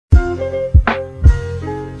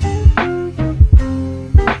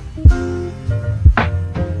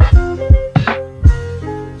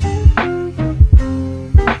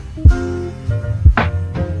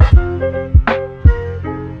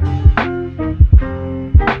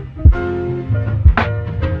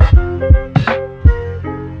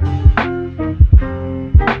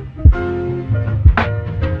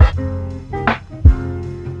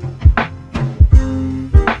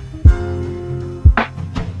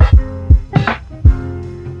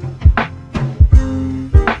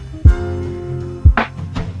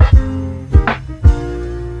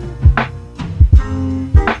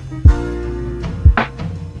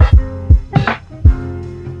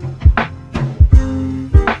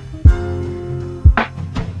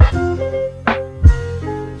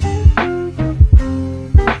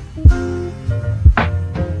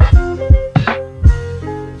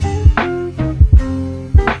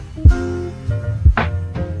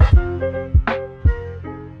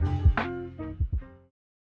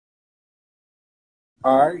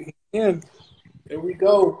All right, in. Here we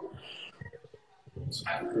go.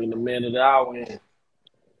 Bring the man of the hour in.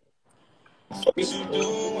 What you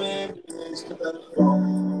doing?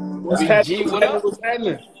 What's happening? BG, What's what happening? up? What's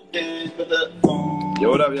happening? Yo,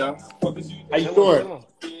 what up, y'all? How you Chillin', doing?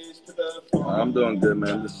 chillin'. I'm doing good,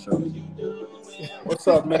 man. Just chilling. What's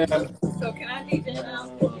up, man? So can I DJ now?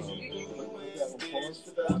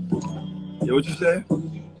 Yo, what you say?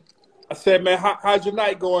 I said, man, how's your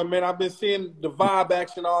night going, man? I've been seeing the vibe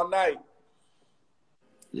action all night.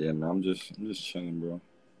 Yeah, man. I'm just chilling, bro.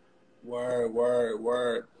 Word, word,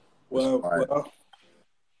 word. Just Well, quiet. well,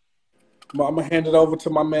 I'm gonna hand it over to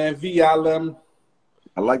my man V. I let him.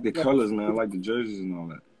 I like the colors, man. I like the jerseys and all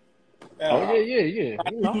that. Oh, Uh, yeah. I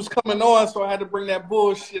You knew you know. was coming on, so I had to bring that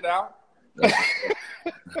bullshit out. That's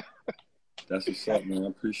that's what's up, man. I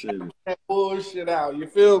appreciate it. That bullshit out. You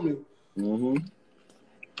feel me? Mm-hmm.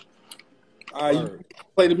 You Word.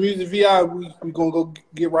 play the music, Vi. We gonna go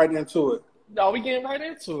get right into it. No, we getting right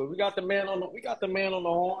into it. We got the man on the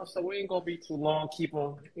horn, so we ain't gonna be too long. Keep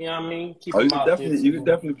him, you know what I mean? Keep Oh, him out there you too could long.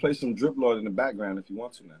 definitely play some Drip Lord in the background if you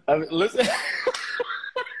want to, man. Listen.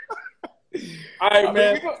 All right, I mean,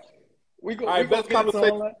 man. we All go we right, gonna best get into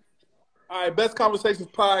conversation. all that. All right, Best Conversations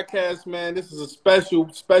podcast, man. This is a special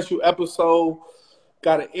episode.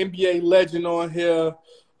 Got an NBA legend on here,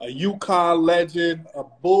 a UConn legend, a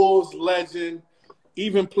Bulls legend.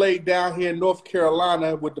 Even played down here in North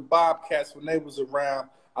Carolina with the Bobcats when they was around.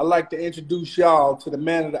 I'd like to introduce y'all to the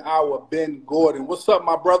man of the hour, Ben Gordon. What's up,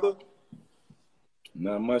 my brother?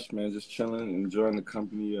 Not much, man. Just chilling, enjoying the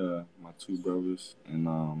company of my two brothers. And,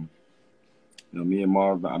 me and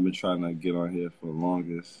Marv, I've been trying to get on here for the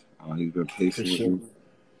longest. He's been For patient with sure. me.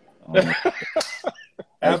 Um,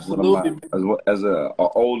 as one of my Absolutely. as a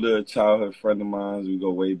older childhood friend of mine, we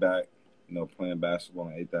go way back. Playing basketball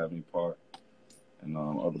on 8th Avenue Park and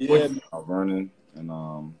other Yeah, parts of Mount Vernon, and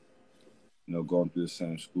going through the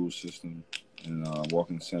same school system and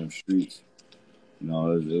walking the same streets. It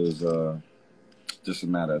was just a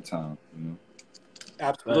matter of time.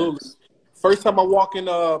 absolutely. Thanks. First time I walk in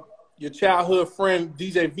your childhood friend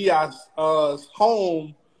DJ Vi's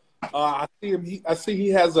home, I see him. I see he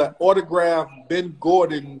has an autographed Ben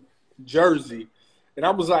Gordon jersey, and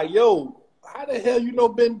I was like, "Yo, how the hell you know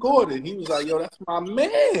Ben Gordon?" He was like, "Yo, that's my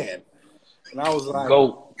man," and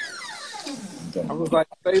Go. I was like,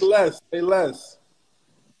 "Say less, say less."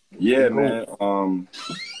 Yeah, Go. man.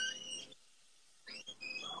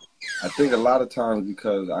 I think a lot of times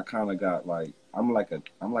because I kind of got like I'm like a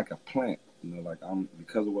plant. Like I'm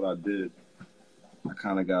because of what I did. I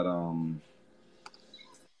kind of got I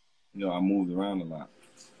moved around a lot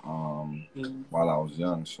Mhm. while I was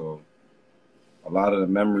young. So a lot of the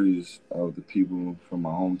memories of the people from my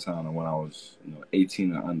hometown are when I was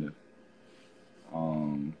 18 or under.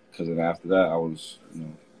 Because then after that I was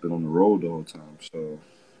been on the road the whole time. So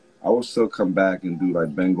I would still come back and do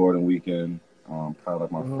like Ben Gordon weekend. Probably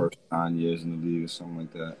like my Hmm. first 9 years in the league or something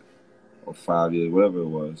like that, or 5 years, whatever it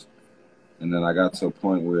was. And then I got to a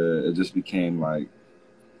point where it just became like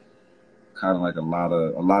kind of like a lot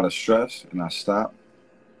of stress, and I stopped.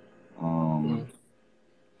 Um, Hmm.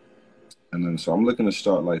 and then so I'm looking to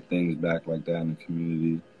start like things back like that in the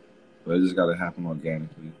community, but it just got to happen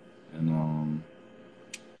organically, and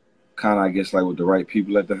kind of I guess like with the right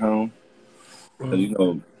people at the helm. 'Cause,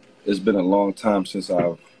 Hmm. it's been a long time since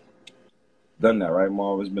I've done that, right,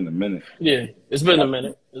 Marv? It's been a minute. Yeah, it's But been a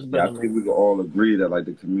minute. It's yeah, been I a think minute. we can all agree that like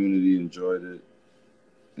the community enjoyed it,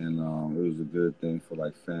 and it was a good thing for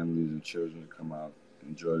like families and children to come out,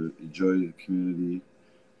 enjoy the community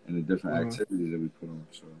and the different Hmm. activities that we put on.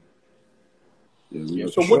 So yeah, we Yeah,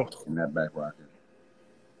 look for So forward sure. what? to getting that back rocking.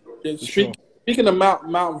 For sure. Speaking of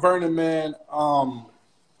Mount Vernon, man,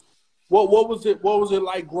 what was it? What was it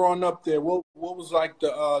like growing up there? What was like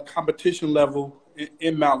the competition level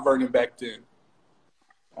in Mount Vernon back then?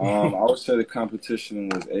 I would say the competition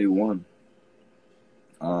was A1.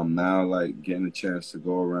 Now like getting a chance to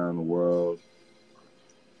go around the world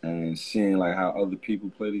and seeing like how other people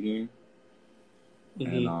play the game,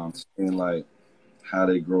 and Hmm. seeing like how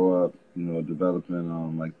they grow up,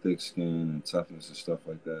 developing like thick skin and toughness and stuff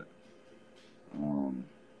like that. Um,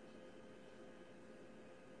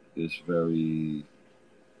 it's very,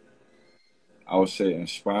 I would say,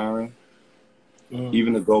 inspiring. Hmm.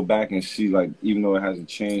 Even to go back and see, like, even though it hasn't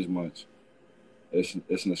changed much,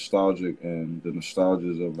 it's nostalgic, and the nostalgia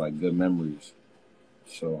is of like good memories.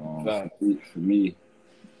 So Fact. for me,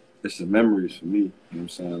 it's the memories for me. You know what I'm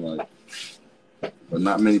saying? Like, but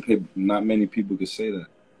not many people could say that.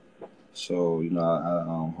 So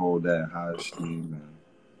I hold that in high esteem,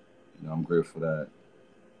 and I'm grateful that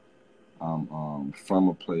I'm from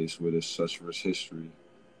a place where there's such rich history,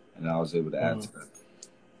 and I was able to add to that.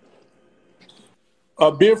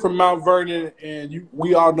 Being from Mount Vernon, and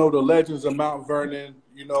we all know the legends of Mount Vernon.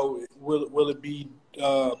 You know, will it be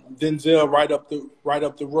Denzel right up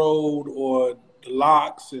the road, or the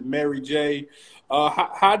Locks and Mary J?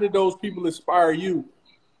 How did those people inspire you?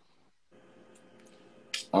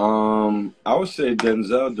 I would say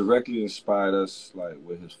Denzel directly inspired us, like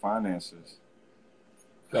with his finances.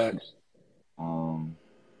 Facts. I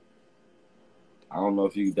don't know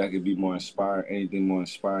if that could be more inspiring, anything more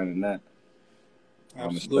inspiring than that.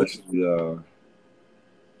 Absolutely. Especially,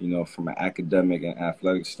 you know, from an academic and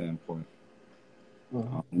athletic standpoint.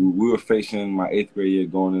 We were facing my 8th grade year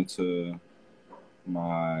going into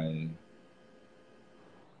my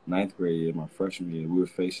 9th grade year, my freshman year. We were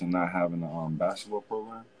facing not having a basketball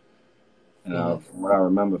program. And from what I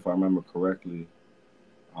remember, if I remember correctly,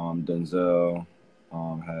 Denzel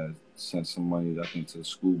had sent some money, I think, to the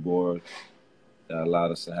school board that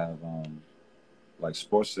allowed us to have like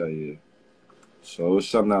sports that year. So it was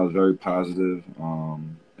something that was very positive,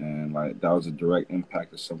 and like that was a direct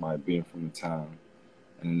impact of somebody being from the town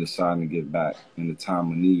and then deciding to give back in the time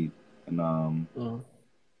of need. And I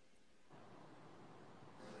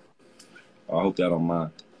hope that don't mind.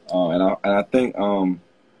 And I think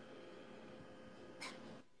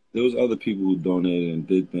there was other people who donated and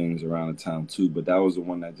did things around the town too, but that was the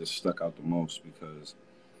one that just stuck out the most because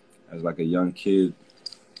as like a young kid,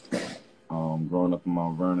 growing up in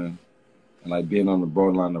Mount Vernon, and like being on the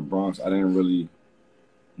borderline of the Bronx, I didn't really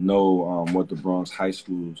know what the Bronx high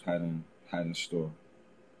schools had in store.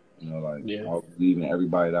 You know, like I was leaving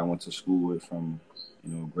everybody that I went to school with from,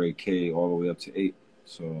 you know, grade K all the way up to 8.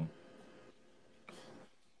 So,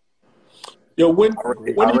 Yo, I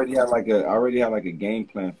already had like a game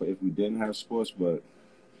plan for if we didn't have sports, but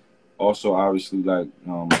also obviously like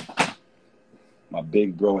my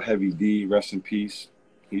big bro Heavy D, rest in peace.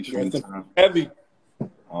 He's from the town. Heavy.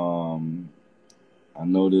 I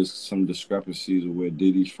know there's some discrepancies of where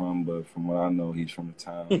Diddy's from, but from what I know, he's from the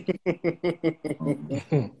town.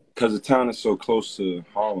 Because the town is so close to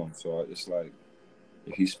Harlem, so it's like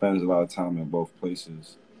if he spends a lot of time in both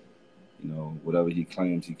places, you know, whatever he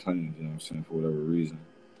claims, you know what I'm saying, for whatever reason.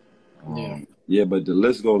 Yeah, but the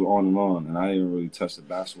list goes on, and I didn't really touch the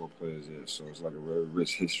basketball players yet, so it's like a very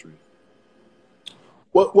rich history.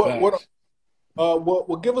 What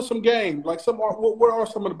give us some game. Like what are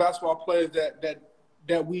some of the basketball players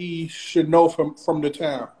that we should know from the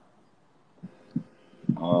town?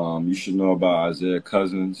 You should know about Isaiah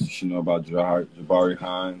Cousins. You should know about Jabari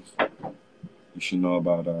Hines. You should know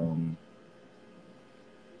about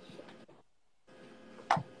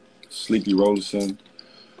Sleepy Robertson,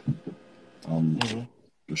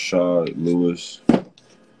 Rashard Lewis,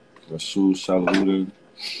 Rasul Saludin,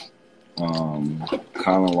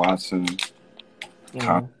 Colin Watson,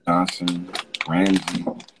 Colin Johnson, Ramsey,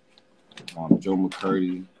 Joe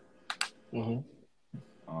McCurdy,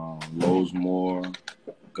 Lowe's Moore,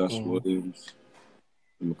 Gus Williams,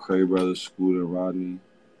 the McCray brothers, Scooter, Rodney,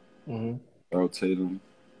 Earl Tatum,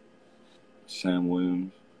 Sam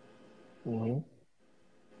Williams,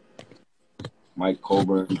 Mike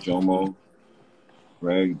Colburn, Jomo,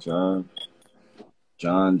 Greg, John,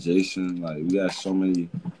 Jason. Like, we got so many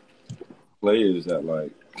players that,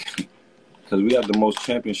 like, because we have the most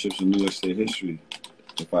championships in New York State history.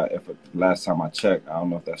 If last time I checked, I don't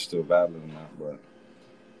know if that's still valid or not, but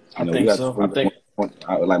I think so.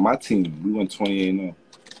 Like my team, we went 28-0.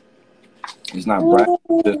 It's not bragging,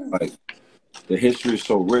 just like the history is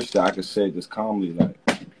so rich that I could say it just calmly, like.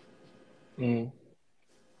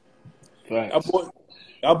 Right.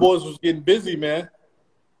 Our boys was getting busy, man.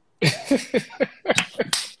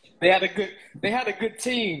 They had a good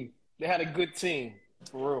team. They had a good team.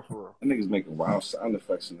 For real. That niggas making wild sound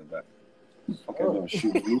effects in the back. Okay,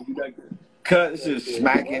 shoot movie back there. Cut, shit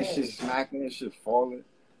smacking, shit falling.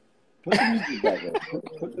 Put the music back up.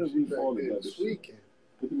 Put the music falling back.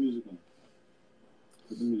 Put the music on.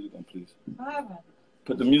 Put the music on, please.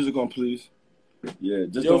 Put the music on, please. Yeah,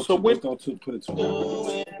 just don't put it too down.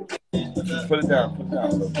 Put it down. Bring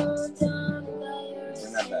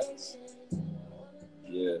that back.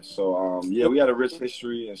 Yeah, so we had a rich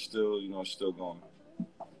history and still going.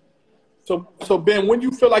 So Ben, when you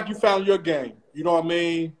feel like you found your game, you know what I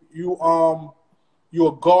mean? You're a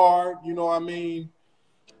guard, you know what I mean?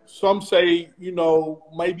 Some say, you know,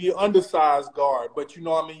 maybe an undersized guard, but you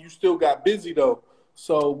know what I mean, you still got busy though.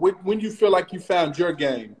 So when you feel like you found your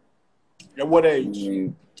game? At what age?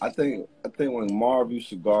 I think when Marv used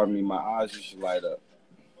to guard me, my eyes used to light up.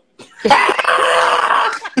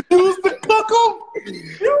 You used to cook him?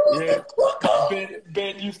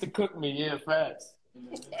 Ben used to cook me. Yeah, facts.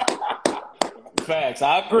 Facts.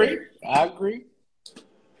 I agree.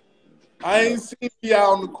 I ain't seen you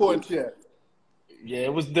out on the court yet. Yeah,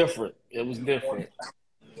 it was different. Ben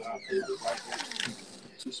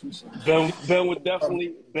would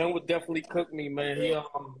definitely cook me, man. He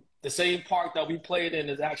the same park that we played in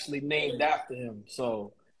is actually named after him.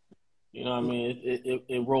 So you know what I mean?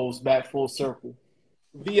 It rolls back full circle.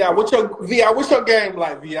 What's your game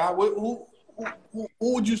like, Vi? Who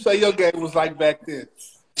would you say your game was like back then?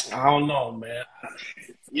 I don't know, man.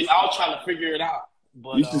 I was trying to figure it out, You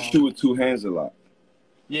but used to shoot with two hands a lot.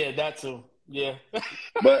 yeah, that too. Yeah.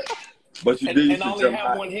 But you did used and I to only jump have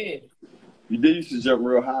high. one hand. You did used to jump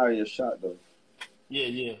real high in your shot though.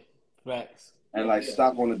 Yeah. Facts. And like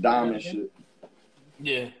stop on the dime and shit.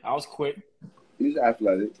 Yeah, I was quick. He was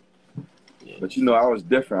athletic. Yeah. But you know, I was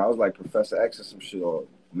different. I was like Professor X or some shit or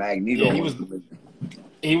Magneto. Yeah,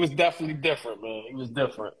 he was definitely different, man. He was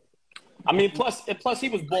different. I mean, plus he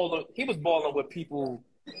was balling. He was balling with people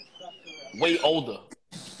way older.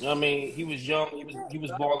 You know what I mean? He was young. He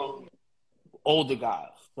was balling older guys.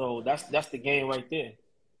 So that's the game right there.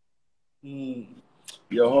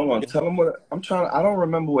 Yo, hold on. Tell him what I'm trying. I don't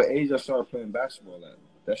remember what age I started playing basketball at.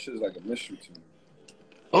 That shit is like a mystery to me.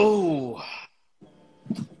 Oh,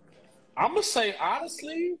 I'm gonna say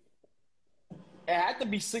honestly, it had to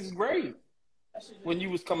be 6th grade when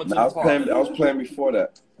you was coming to the park. I was playing before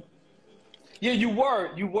that. Yeah, you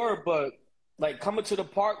were, but like coming to the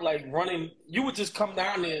park, like running, you would just come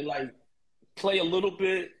down there and like play a little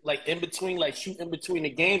bit, like in between, like shoot in between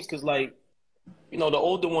the games, because like, you know, the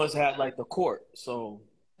older ones had like the court, so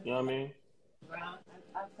you know what I mean.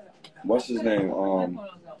 What's his name?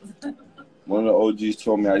 One of the OGs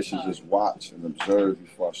told me I should just watch and observe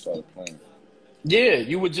before I started playing. Yeah,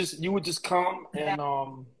 you would just come and you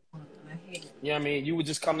know what I mean, you would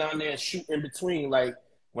just come down there and shoot in between, like.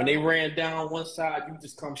 When they ran down one side, you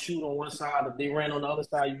just come shoot on one side. If they ran on the other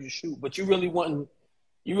side, you just shoot. But you really wouldn't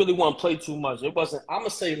play too much. It wasn't. I'm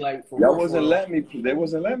gonna say like for y'all wasn't letting me. They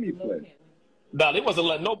wasn't letting me play. No, they wasn't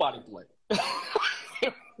letting nobody play.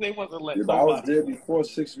 They wasn't letting. Yeah, but I was there before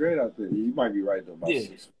 6th grade out there. You might be right though about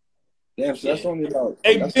 6th. Damn, so that's only about.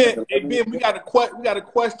 Hey Ben, we got a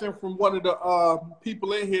question from one of the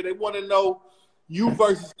people in here. They want to know you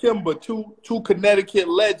versus Kimber, two Connecticut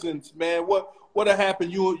legends, man. What'll happen?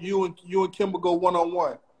 You and Kimber go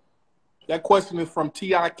 1-on-1. That question is from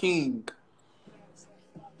T.I. King.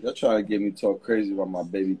 Y'all trying to get me talk crazy about my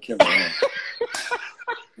baby Kimber.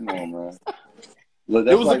 Come on, man. Look,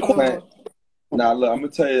 that's like playing. Nah, look, I'm gonna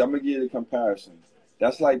tell you. I'm gonna give you the comparison.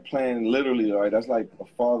 That's like playing literally, right? That's like a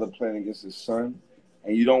father playing against his son,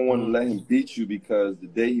 and you don't want to let him beat you because the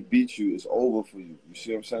day he beats you, it's over for you. You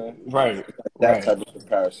see what I'm saying? Right. That type of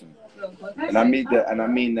comparison. And I mean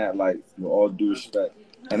that like with all due respect.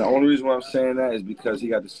 And the only reason why I'm saying that is because he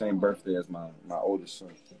got the same birthday as my oldest son.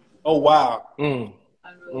 Oh wow. My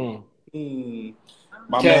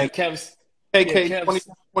man Kev's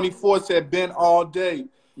AK-24 said Ben all day.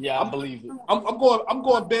 Yeah, I believe it. I'm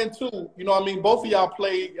going Ben too. You know what I mean? Both of y'all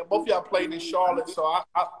played in Charlotte, so I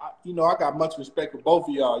got much respect for both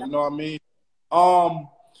of y'all. You know what I mean?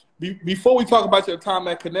 Before we talk about your time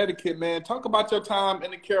at Connecticut, man, talk about your time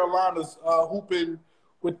in the Carolinas hooping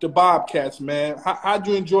with the Bobcats, man. How'd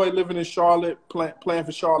you enjoy living in Charlotte, playing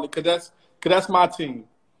for Charlotte? Cause that's my team.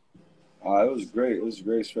 It was great. It was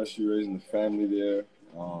great, especially raising the family there.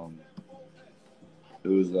 It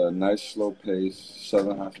was a nice, slow pace,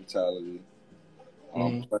 Southern hospitality.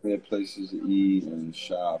 Plenty of places to eat and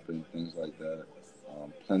shop and things like that.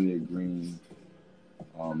 Plenty of green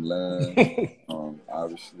land,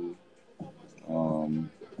 obviously. And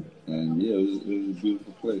yeah, it was a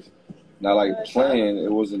beautiful place. Now, like playing,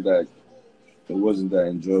 it wasn't that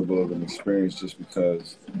enjoyable of an experience just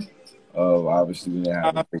because of obviously we didn't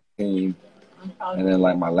have a big team. And then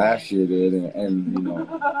like my last year there didn't end,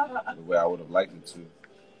 the way I would have liked it to.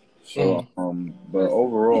 So, but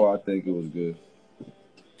overall, I think it was good.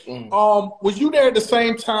 Was you there at the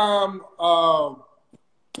same time?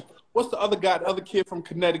 What's the other guy? The other kid from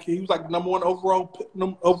Connecticut? He was like the number 1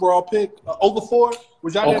 overall pick. Okafor?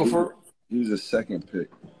 Was y'all there? He was a second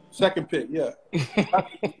pick. Second pick, yeah. Was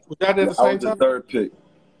y'all there at the same time? I was the third pick.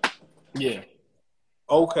 Yeah.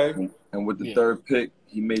 Okay. And with the third pick,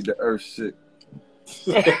 he made the earth sick.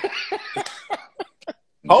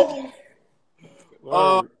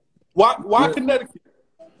 Why Connecticut?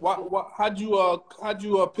 How'd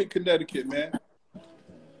you pick Connecticut, man?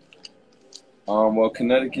 Well,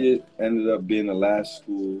 Connecticut ended up being the last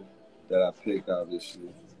school that I picked,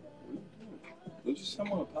 obviously. Was you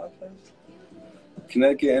someone on a podcast?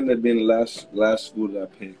 Connecticut ended up being the last school that I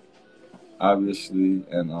picked. obviously,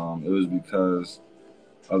 and it was because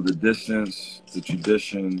of the distance, the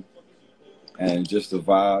tradition, and just the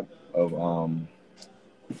vibe of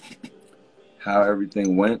how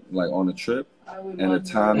everything went, like on the trip, and the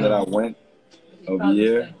time that I went of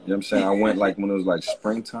year. You know what I'm saying? I went like when it was like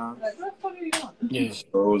springtime. Yeah.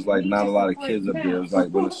 So it was like not a lot of kids up there. It was like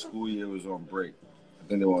when the school year was on break. I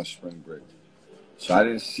think they were on spring break. So I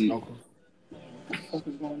didn't see. Okay. What the fuck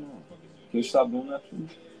is going on? Can you stop doing that for me?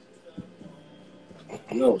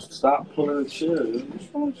 Yo, stop pulling the chair, dude.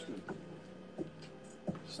 What's wrong with you?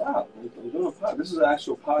 Stop. I'm doing a podcast. This is an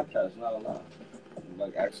actual podcast, not a live. I'm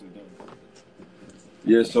like actually doing it.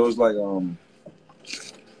 Yeah, so it's like, what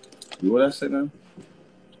did I say now?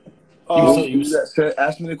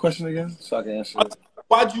 Ask me the question again so I can answer it.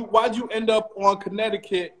 Why'd you end up on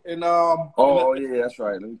Connecticut and Oh yeah, that's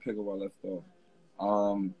right. Let me pick up where I left off.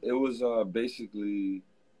 It was basically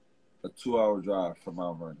a 2-hour drive from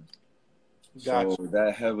Mount Vernon. Gotcha. So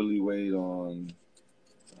that heavily weighed on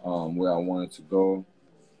where I wanted to go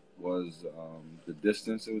was the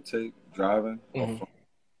distance it would take driving.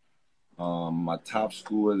 My top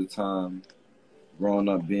school at the time, growing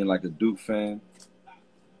up being like a Duke fan.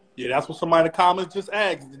 Yeah, that's what somebody in the comments just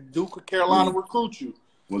asked. Did Duke or Carolina recruit you?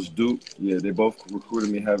 Was Duke. Yeah, they both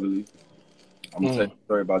recruited me heavily. I'm gonna tell you a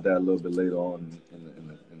story about that a little bit later on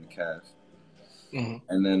in the cast.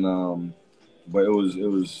 And then, but it was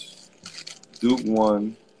Duke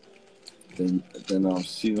 1, then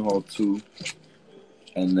Seton Hall 2,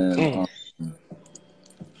 and then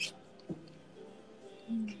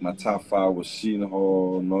my top 5 was Seton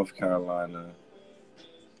Hall, North Carolina,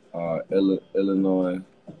 Illinois,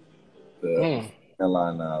 the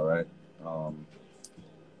Carolina, right?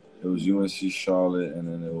 It was UNC Charlotte, and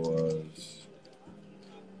then it was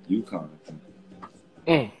UConn, I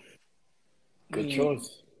think. Good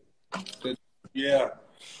choice. Yeah.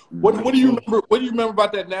 What do you remember? What do you remember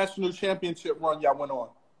about that national championship run y'all went on?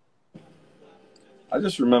 I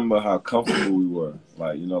just remember how comfortable we were,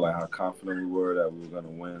 like like how confident we were that we were gonna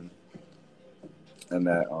win, and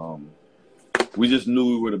that we just knew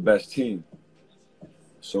we were the best team.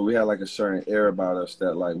 So we had like a certain air about us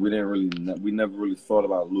that like we never really thought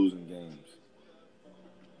about losing games.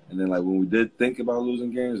 And then like when we did think about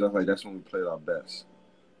losing games, that's when we played our best.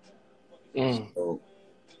 So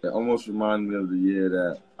it almost reminded me of the year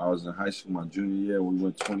that I was in high school, my junior year, when we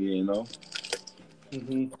went 28-0.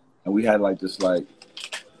 And we had like this like,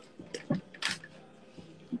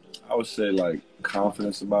 I would say like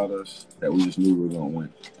confidence about us that we just knew we were gonna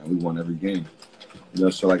win, and we won every game.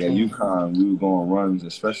 So like at UConn, we would go on runs,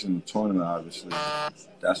 especially in the tournament. Obviously,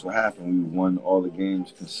 that's what happened. We won all the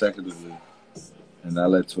games consecutively, and that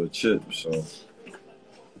led to a chip. So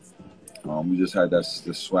we just had this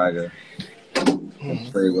swagger and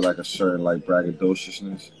played with like a certain like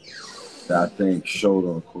braggadociousness that I think showed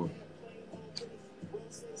on the court.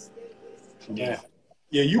 Yeah.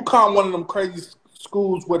 Yeah, UConn one of them crazy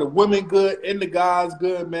schools where the women good and the guys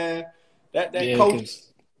good, man. That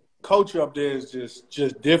culture up there is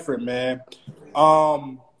just different, man.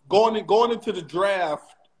 Going into the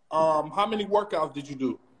draft, how many workouts did you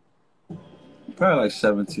do? Probably like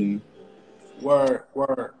 17. Word.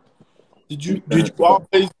 Did you have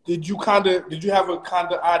a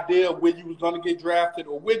kind of idea of where you was gonna get drafted,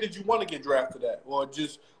 or where did you want to get drafted at, or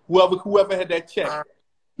just whoever had that check?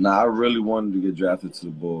 Nah, I really wanted to get drafted to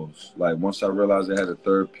the Bulls. Like once I realized they had a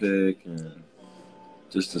 3rd pick and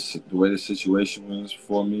just the way the situation was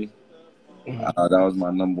for me, that was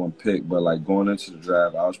my number 1 pick. But like going into the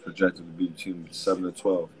draft, I was projected to be between 7 and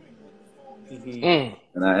 12,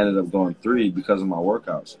 and I ended up going 3 because of my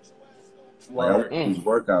workouts. Like I went to these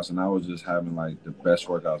workouts, and I was just having like the best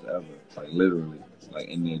workouts ever. Like literally, like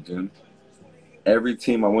in the gym. Every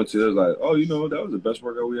team I went to, it was like, oh, that was the best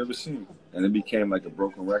workout we ever seen, and it became like a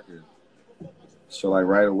broken record. So like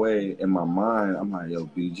right away in my mind, I'm like, yo,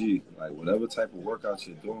 BG, like whatever type of workouts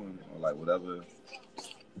you're doing, or like whatever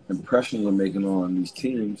impression you're making on these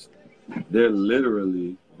teams, they're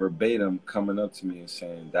literally verbatim coming up to me and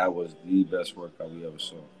saying that was the best workout we ever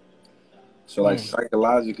saw. So like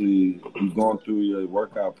psychologically, you're going through your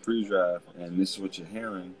workout pre-draft, and this is what you're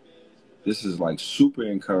hearing. This is like super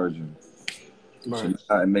encouraging. So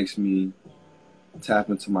now it makes me tap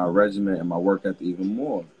into my regimen and my work ethic even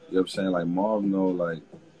more. You know what I'm saying? Like Marv know like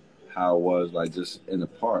how it was like just in the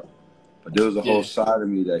park. But there was a whole side of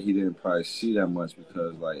me that he didn't probably see that much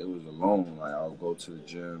because like it was alone. Like I'll go to the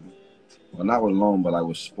gym. Well, not with alone, but like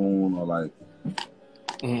with Spoon or like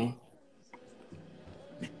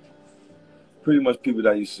pretty much people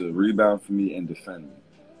that used to rebound for me and defend me.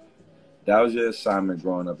 That was your assignment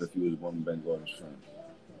growing up if you was one of Ben Gordon's friends.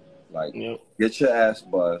 Like, get your ass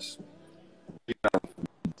bust,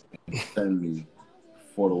 send me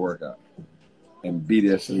for the workout and be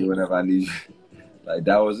there for me whenever I need you. Like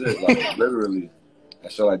that was it, like literally.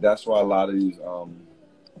 And so like that's why a lot of these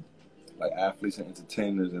like athletes and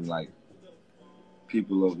entertainers and like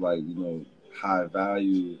people of like, you know, high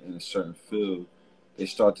value in a certain field, they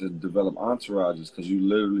start to develop entourages because you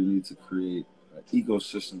literally need to create an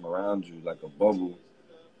ecosystem around you, like a bubble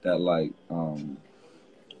that like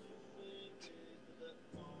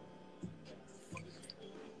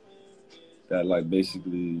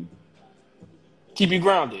basically Keep you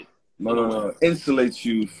grounded. no insulates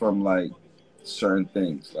you from like certain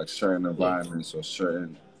things, like certain environments or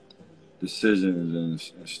certain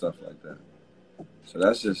decisions and stuff like that. So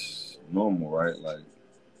that's just normal, right? Like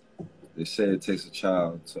they say it takes a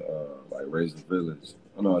child to like raise a village.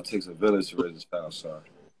 Oh no, it takes a village to raise a child. Sorry.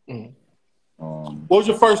 Mm. What was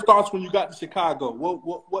your first thoughts when you got to Chicago?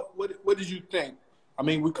 What did you think? I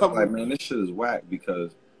mean, we covered. Like, man, this shit is whack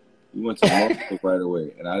because we went to Norfolk right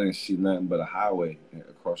away, and I didn't see nothing but a highway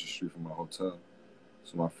across the street from my hotel.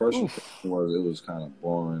 So my first impression was it was kind of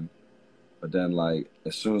boring. But then, like,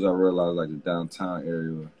 as soon as I realized like the downtown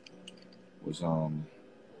area was you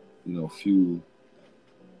know, a few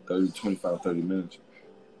 25, 30 minutes.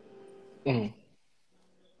 Mm.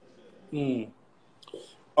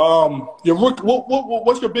 Your rookie.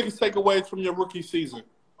 What's your biggest takeaways from your rookie season?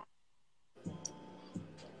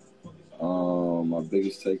 My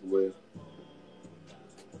biggest takeaway.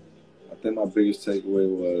 I think my biggest takeaway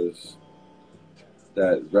was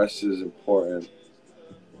that rest is important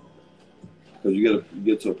because you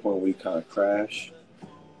get to a point where you kind of crash.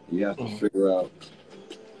 You have to figure out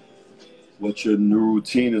what your new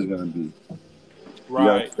routine is going to be. Right. You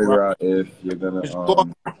have to figure out if you're going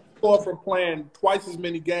to going from playing twice as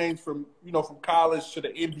many games from college to the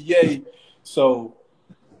NBA. So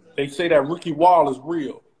they say that rookie wall is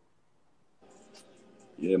real.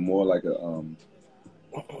 Yeah, more like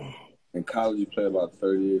in college you play about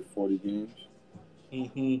 38, 40 games.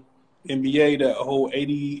 NBA, that whole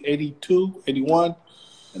 80, 82, 81.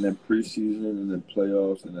 And then preseason and then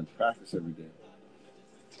playoffs and then practice every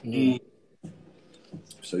day.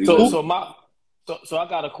 So I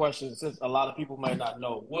got a question since a lot of people might not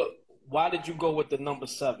know. Why did you go with the number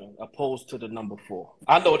 7 opposed to the number 4?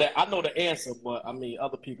 I know the answer, but I mean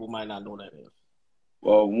other people might not know that answer.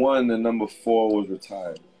 Well, one, the number 4 was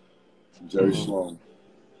retired, Jerry Sloan.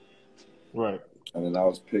 Right. And then I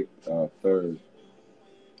was picked third.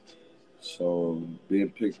 So being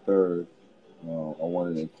picked third, I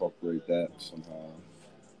wanted to incorporate that somehow.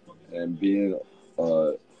 And being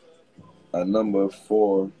a number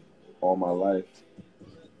 4 all my life,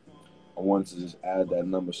 I wanted to just add that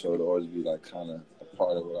number so it would always be like kind of a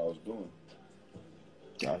part of what I was doing.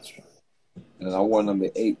 Gotcha. And I wore number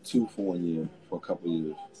 8 too for 1 year, for a couple of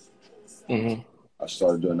years. I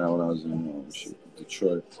started doing that when I was in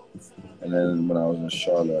Detroit, and then when I was in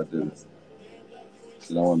Charlotte, I did it.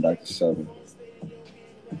 Then I went back to 7.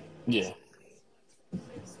 Yeah.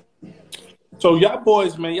 So y'all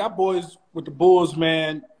boys with the Bulls,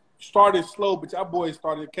 man, started slow, but y'all boys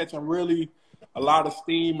started catching really a lot of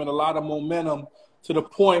steam and a lot of momentum to the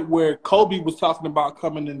point where Kobe was talking about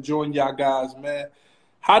coming and joining y'all guys, man.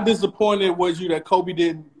 How disappointed was you that Kobe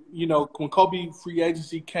didn't, when Kobe free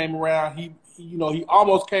agency came around, he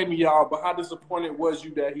almost came to y'all, but how disappointed was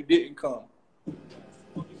you that he didn't come?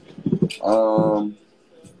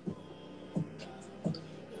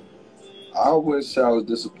 I wouldn't say I was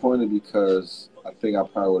disappointed because I think I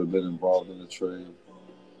probably would have been involved in the trade.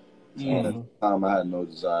 And at the time, I had no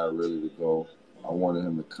desire really to go. I wanted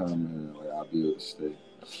him to come and I'll be able to stay.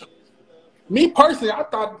 Me personally, I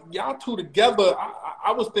thought y'all two together,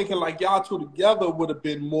 I was thinking like y'all two together would have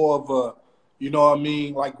been more of a,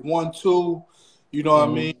 like 1-2, what I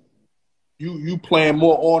mean? You playing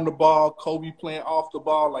more on the ball, Kobe playing off the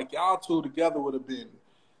ball, like y'all two together would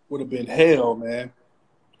have been hell, man.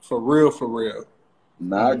 For real.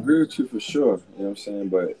 Nah, I agree with you for sure. You know what I'm saying?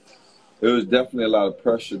 But it was definitely a lot of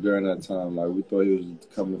pressure during that time. Like we thought he was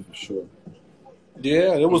coming for sure.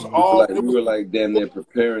 Yeah, it was we were like damn near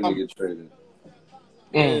preparing to get traded.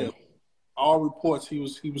 Yeah, all reports he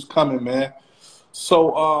was coming, man.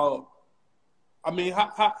 So, I mean,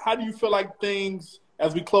 how do you feel like things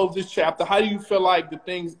as we close this chapter? How do you feel like the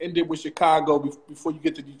things ended with Chicago before you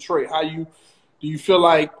get to Detroit? Do you feel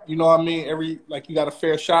like you got a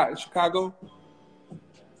fair shot in Chicago?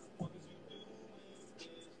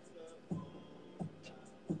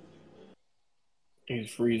 He's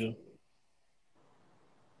freezing.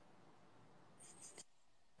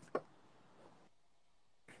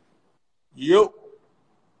 Yep.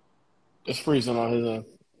 It's freezing on his end.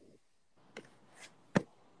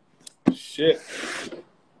 Shit.